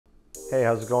Hey,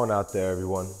 how's it going out there,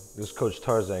 everyone? This is Coach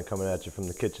Tarzan coming at you from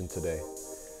the kitchen today.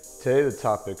 Today the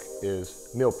topic is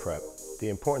meal prep, the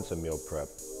importance of meal prep.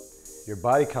 Your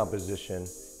body composition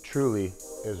truly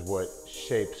is what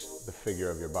shapes the figure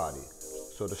of your body.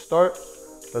 So to start,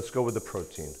 let's go with the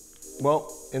protein.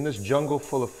 Well, in this jungle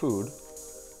full of food,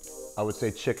 I would say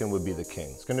chicken would be the king.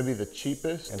 It's gonna be the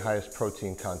cheapest and highest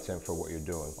protein content for what you're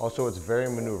doing. Also, it's very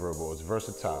maneuverable, it's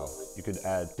versatile. You could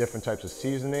add different types of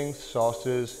seasonings,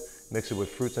 sauces, mix it with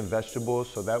fruits and vegetables,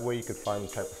 so that way you could find the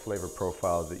type of flavor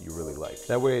profile that you really like.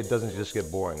 That way it doesn't just get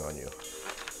boring on you.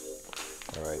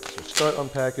 All right, so start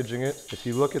unpackaging it. If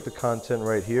you look at the content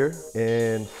right here,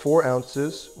 in 4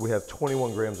 ounces, we have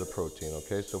 21 grams of protein,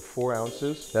 okay? So 4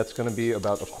 ounces, that's gonna be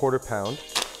about 1/4 pound.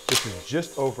 This is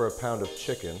just over a pound of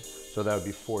chicken, so that would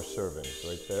be 4 servings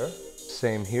right there.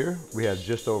 Same here, we have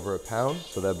just over a pound,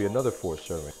 so that'd be another 4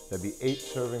 servings. That'd be 8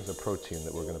 servings of protein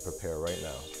that we're gonna prepare right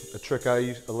now. A trick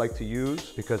I like to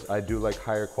use, because I do like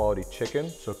higher quality chicken,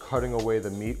 so cutting away the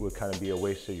meat would kind of be a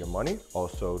waste of your money,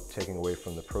 also taking away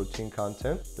from the protein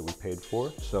content that we paid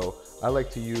for. So I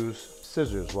like to use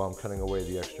scissors while I'm cutting away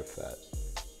the extra fat.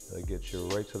 That'll get you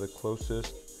right to the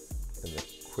closest and the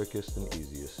quickest and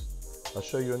easiest. I'll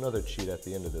show you another cheat at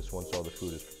the end of this once all the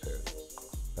food is prepared.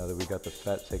 Now that we got the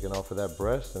fat taken off of that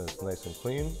breast and it's nice and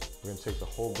clean, we're gonna take the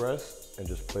whole breast and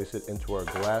just place it into our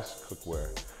glass cookware.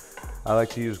 I like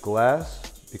to use glass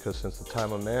because since the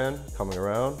time of man coming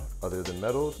around, other than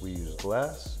metals, we use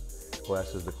glass.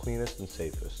 Glass is the cleanest and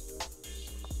safest.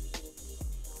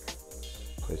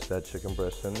 Place that chicken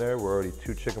breast in there. We're already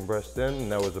 2 chicken breasts in,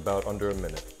 and that was about under a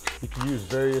minute. You can use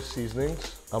various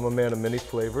seasonings. I'm a man of many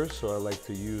flavors, so I like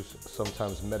to use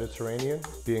sometimes Mediterranean.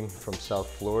 Being from South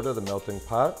Florida, the melting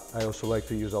pot. I also like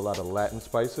to use a lot of Latin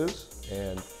spices,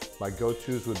 and my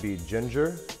go-tos would be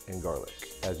ginger and garlic.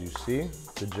 As you see,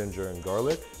 the ginger and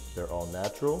garlic, they're all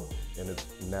natural in its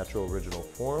natural original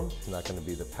form. It's not gonna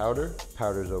be the powder.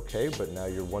 Powder's okay, but now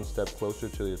you're 1 step closer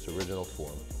to its original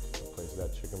form. So place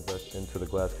that chicken breast into the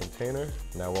glass container.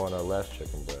 Now we're on our last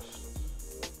chicken breast.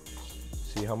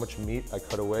 See how much meat I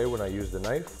cut away when I used the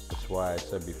knife? That's why I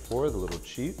said before, the little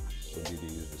cheat would be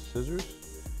to use the scissors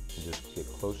and just get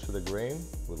close to the grain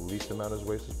with the least amount of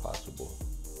waste as possible.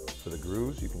 For the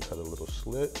grooves, you can cut a little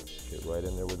slit, get right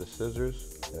in there with the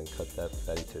scissors, and then cut that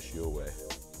fatty tissue away.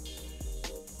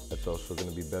 That's also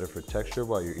gonna be better for texture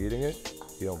while you're eating it.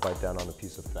 You don't bite down on a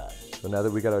piece of fat. So now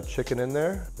that we got our chicken in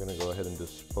there, we're gonna go ahead and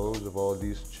dispose of all of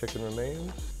these chicken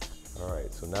remains. All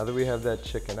right, so now that we have that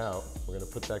chicken out, we're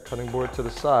gonna put that cutting board to the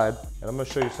side, and I'm gonna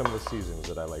show you some of the seasonings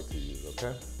that I like to use,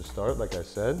 okay? To start, like I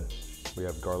said, we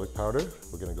have garlic powder.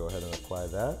 We're gonna go ahead and apply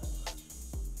that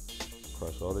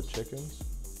across all the chickens,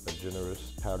 a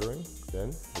generous powdering.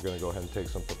 Then we're gonna go ahead and take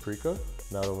some paprika,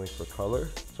 not only for color,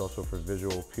 it's also for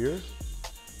visual appeal.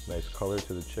 Nice color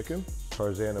to the chicken.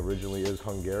 Tarzan originally is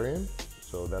Hungarian,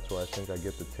 so that's why I think I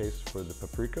get the taste for the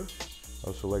paprika. I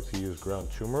also like to use ground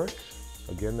turmeric.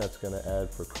 Again, that's gonna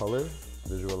add for color,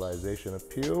 visualization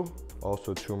appeal.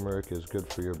 Also, turmeric is good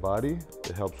for your body.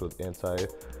 It helps with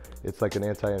it's like an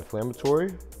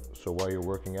anti-inflammatory. So while you're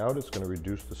working out, it's gonna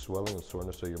reduce the swelling and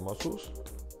soreness of your muscles.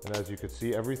 And as you can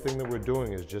see, everything that we're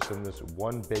doing is just in this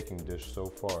 1 baking dish so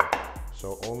far.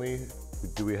 So only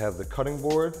do we have the cutting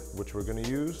board, which we're gonna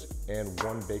use, and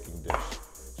 1 baking dish.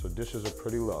 So dishes are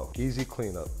pretty low. Easy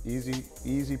cleanup,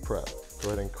 easy prep. Go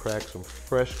ahead and crack some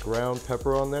fresh ground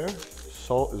pepper on there.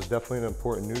 Salt is definitely an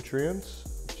important nutrient.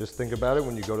 Just think about it,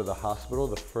 when you go to the hospital,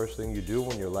 the first thing you do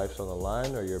when your life's on the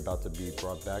line or you're about to be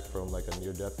brought back from like a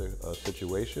near-death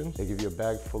situation, they give you a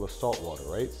bag full of salt water,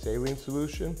 right? Saline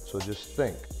solution. So just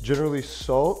think. Generally,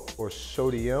 salt or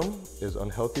sodium is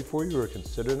unhealthy for you or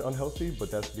considered unhealthy,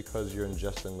 but that's because you're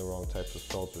ingesting the wrong types of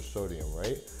salt or sodium,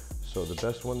 right? So the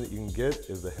best one that you can get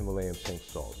is the Himalayan pink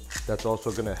salt. That's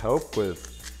also gonna help with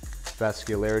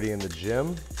vascularity in the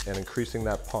gym and increasing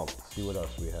that pump. See what else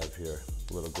we have here.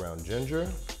 A little ground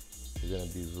ginger. You're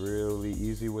gonna be really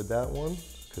easy with that one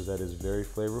because that is very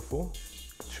flavorful.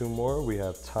 2 more, we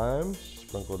have thyme.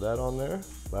 Sprinkle that on there.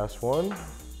 Last one,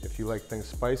 if you like things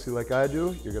spicy like I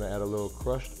do, you're gonna add a little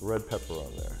crushed red pepper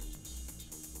on there.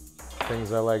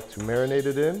 Things I like to marinate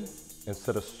it in.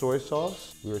 Instead of soy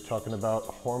sauce, we were talking about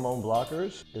hormone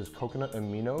blockers, is coconut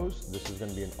aminos. This is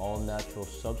gonna be an all-natural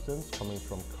substance coming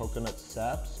from coconut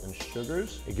saps and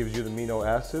sugars. It gives you the amino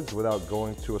acids without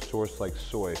going to a source like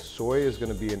soy. Soy is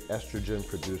gonna be an estrogen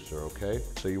producer, okay?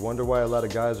 So you wonder why a lot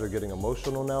of guys are getting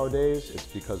emotional nowadays? It's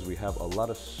because we have a lot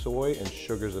of soy and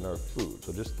sugars in our food.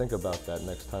 So just think about that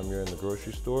next time you're in the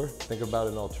grocery store. Think about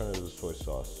an alternative to soy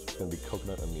sauce. It's gonna be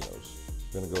coconut aminos.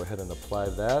 We're gonna go ahead and apply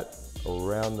that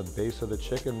around the base of the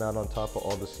chicken, not on top of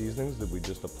all the seasonings that we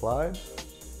just applied.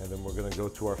 And then we're gonna go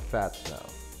to our fats now.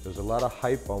 There's a lot of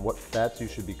hype on what fats you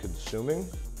should be consuming.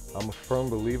 I'm a firm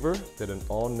believer that an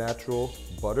all-natural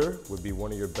butter would be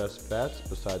one of your best fats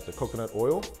besides the coconut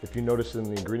oil. If you notice in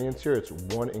the ingredients here, it's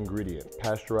one ingredient,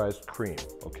 pasteurized cream,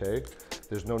 okay?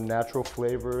 There's no natural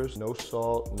flavors, no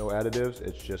salt, no additives,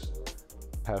 it's just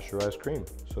pasteurized cream.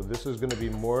 So this is gonna be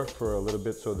more for a little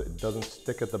bit so that it doesn't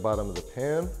stick at the bottom of the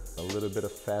pan, a little bit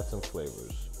of fats and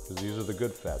flavors. Because these are the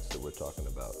good fats that we're talking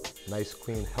about. Nice,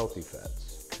 clean, healthy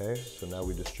fats, okay? So now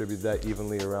we distribute that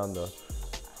evenly around the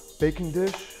baking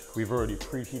dish. We've already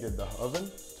preheated the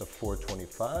oven to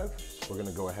 425. We're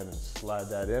gonna go ahead and slide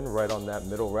that in right on that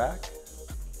middle rack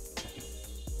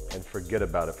and forget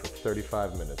about it for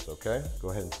 35 minutes, okay?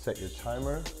 Go ahead and set your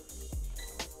timer.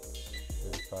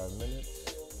 35 minutes,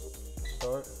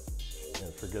 start.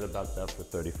 And forget about that for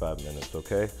 35 minutes,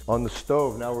 okay? On the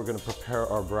stove, now we're gonna prepare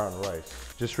our brown rice.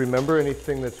 Just remember,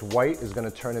 anything that's white is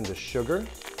gonna turn into sugar.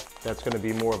 That's gonna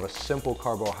be more of a simple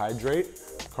carbohydrate.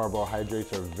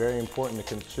 Carbohydrates are very important to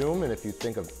consume, and if you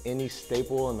think of any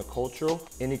staple in the culture,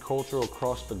 any culture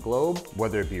across the globe,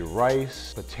 whether it be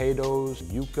rice, potatoes,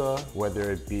 yuca, whether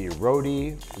it be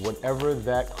roti, whatever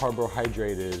that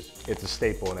carbohydrate is, it's a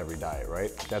staple in every diet,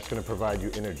 right? That's gonna provide you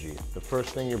energy. The first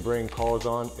thing your brain calls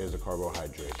on is a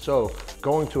carbohydrate. So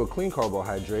going to a clean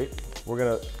carbohydrate, we're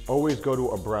gonna always go to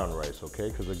a brown rice, okay?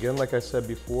 Because again, like I said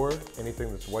before,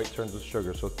 anything that's white turns to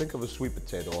sugar. So think of a sweet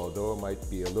potato. Although it might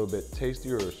be a little bit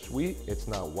tastier or sweet, it's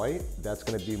not white. That's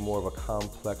gonna be more of a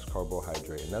complex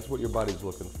carbohydrate. And that's what your body's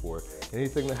looking for.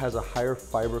 Anything that has a higher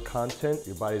fiber content,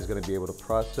 your body's gonna be able to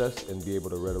process and be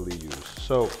able to readily use.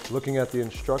 So looking at the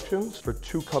instructions, for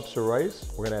 2 cups of rice,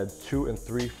 we're gonna add 2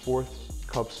 3/4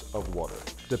 cups of water.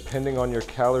 Depending on your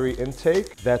calorie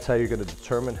intake, that's how you're gonna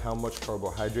determine how much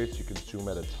carbohydrates you consume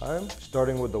at a time.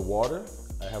 Starting with the water,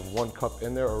 I have 1 cup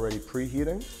in there already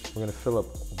preheating. We're gonna fill up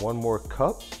 1 more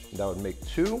cup, that would make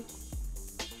 2.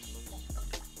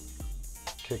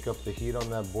 Kick up the heat on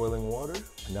that boiling water.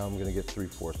 Now I'm gonna get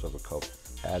 3/4 of a cup.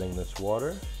 Adding this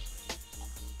water.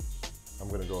 I'm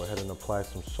gonna go ahead and apply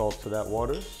some salt to that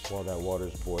water while that water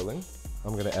is boiling.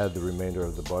 I'm gonna add the remainder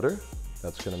of the butter.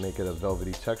 That's gonna make it a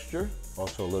velvety texture,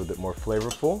 also a little bit more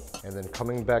flavorful. And then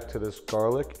coming back to this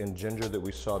garlic and ginger that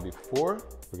we saw before,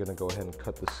 we're gonna go ahead and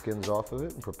cut the skins off of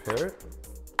it and prepare it.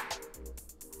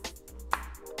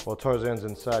 While Tarzan's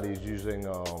inside, he's using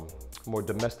more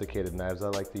domesticated knives. I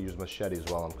like to use machetes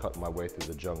while I'm cutting my way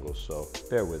through the jungle, so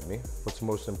bear with me. What's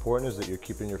most important is that you're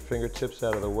keeping your fingertips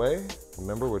out of the way.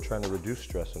 Remember, we're trying to reduce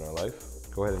stress in our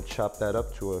life. Go ahead and chop that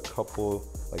up to a couple,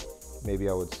 like maybe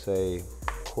I would say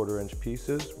 1/4-inch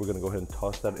pieces. We're gonna go ahead and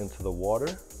toss that into the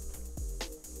water.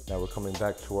 Now we're coming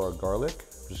back to our garlic.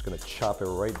 We're just gonna chop it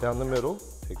right down the middle.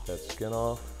 Take that skin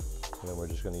off, and then we're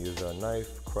just gonna use our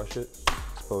knife, crush it,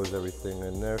 expose everything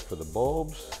in there for the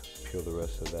bulbs, peel the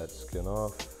rest of that skin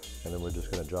off, and then we're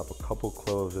just gonna drop a couple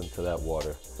cloves into that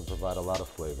water and provide a lot of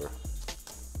flavor.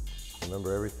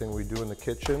 Remember, everything we do in the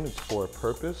kitchen, it's for a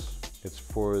purpose. It's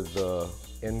for the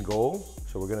end goal.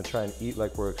 So we're gonna try and eat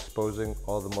like we're exposing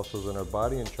all the muscles in our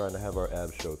body and trying to have our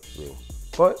abs show through.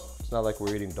 But it's not like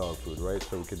we're eating dog food, right?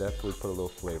 So we could definitely put a little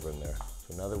flavor in there.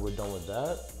 So now that we're done with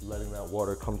that, letting that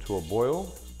water come to a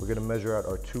boil, we're gonna measure out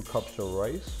our 2 cups of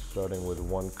rice, starting with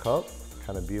 1 cup.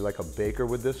 Kind of be like a baker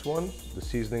with this one. The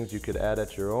seasonings you could add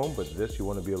at your own, but this you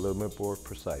wanna be a little bit more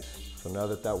precise. So now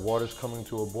that that water's coming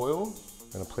to a boil,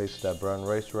 I'm gonna place that brown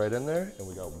rice right in there, and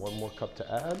we got 1 more cup to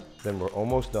add. Then we're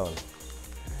almost done.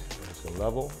 Nice and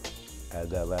level.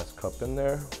 Add that last cup in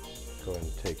there. Go ahead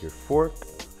and take your fork.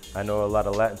 I know a lot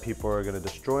of Latin people are gonna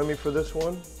destroy me for this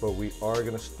one, but we are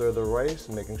gonna stir the rice,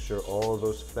 making sure all of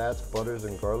those fats, butters,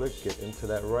 and garlic get into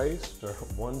that rice. Stir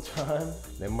it 1 time.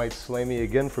 They might slay me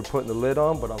again for putting the lid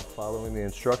on, but I'm following the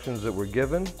instructions that we're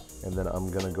given. And then I'm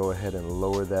gonna go ahead and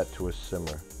lower that to a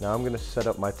simmer. Now I'm gonna set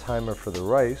up my timer for the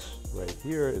rice. Right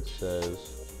here it says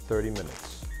 30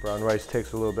 minutes. Brown rice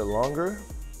takes a little bit longer.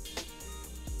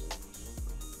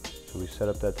 So we set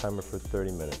up that timer for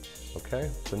 30 minutes,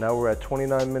 okay? So now we're at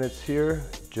 29 minutes here.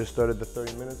 Just started the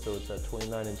 30 minutes, so it's at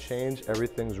 29 and change.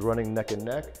 Everything's running neck and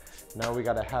neck. Now we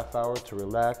got a half hour to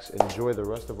relax, enjoy the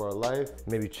rest of our life,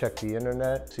 maybe check the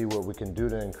internet, see what we can do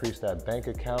to increase that bank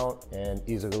account and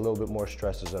ease a little bit more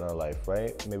stresses in our life,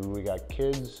 right? Maybe we got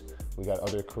kids, we got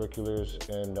other curriculars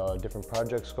and different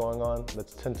projects going on.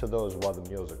 Let's tend to those while the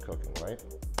meals are cooking, right?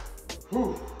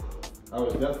 Whew. I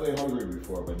was definitely hungry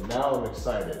before, but now I'm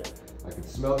excited. I can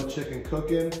smell the chicken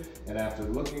cooking, and after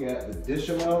looking at the dish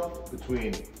amount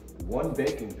between 1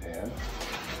 baking pan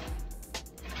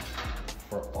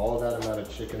for all that amount of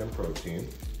chicken and protein,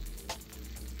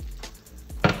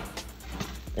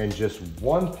 and just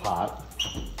one pot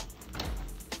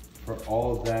for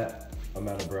all of that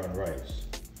amount of brown rice.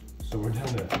 So we're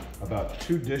down to about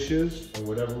 2 dishes and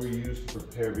whatever we used to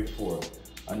prepare before.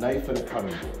 A knife and a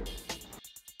cutting board.